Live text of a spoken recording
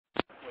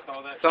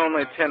It's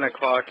only 10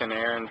 o'clock and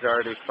Aaron's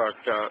already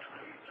fucked up.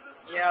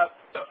 Yep.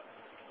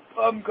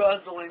 I'm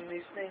guzzling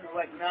these things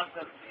like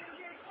nothing.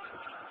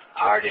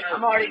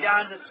 I'm already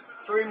down to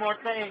 3 more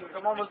things.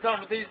 I'm almost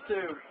done with these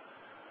 2.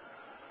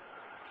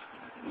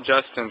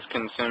 Justin's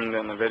consumed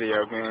in the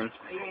video game.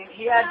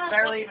 He hadn't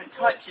barely even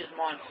touched his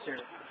monster.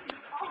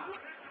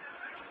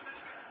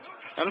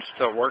 I'm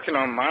still working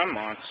on my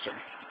monster.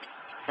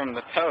 From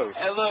the toast.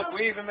 Hey, look,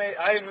 I even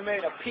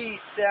made a pea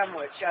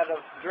sandwich out of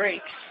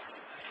drinks.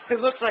 It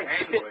looks like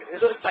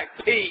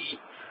pea.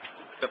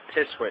 The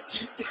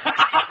pisswitch.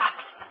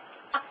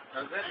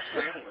 How's that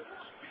sandwich?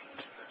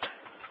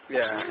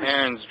 Yeah,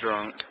 Aaron's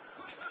drunk.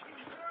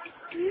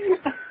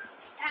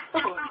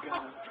 Oh,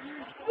 God.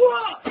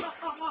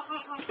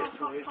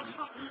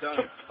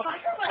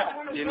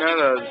 You know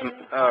those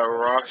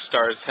rock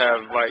stars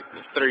have like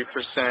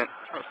 3%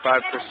 or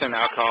 5%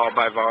 alcohol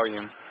by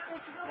volume.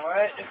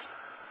 What?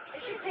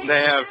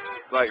 They have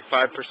like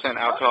 5%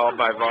 alcohol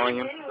by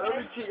volume.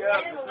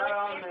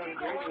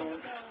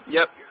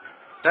 Yep.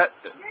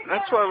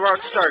 That's why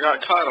Rockstar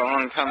got caught a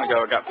long time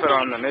ago. It got put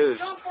on the news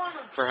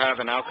for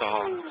having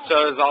alcohol.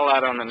 So it was all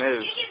out on the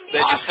news. They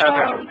just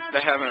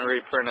haven't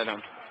reprinted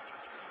them.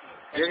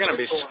 You're gonna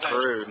be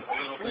screwed.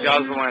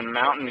 Guzzling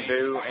Mountain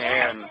Dew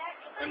and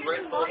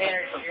Red Bull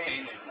has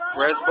cocaine.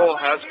 Red Bull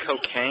has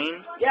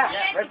cocaine? Yeah,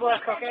 Red Bull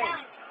has cocaine.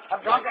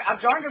 I've drunk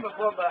it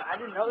before, but I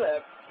didn't know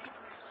that.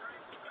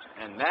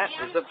 And that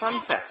is a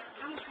fun fact.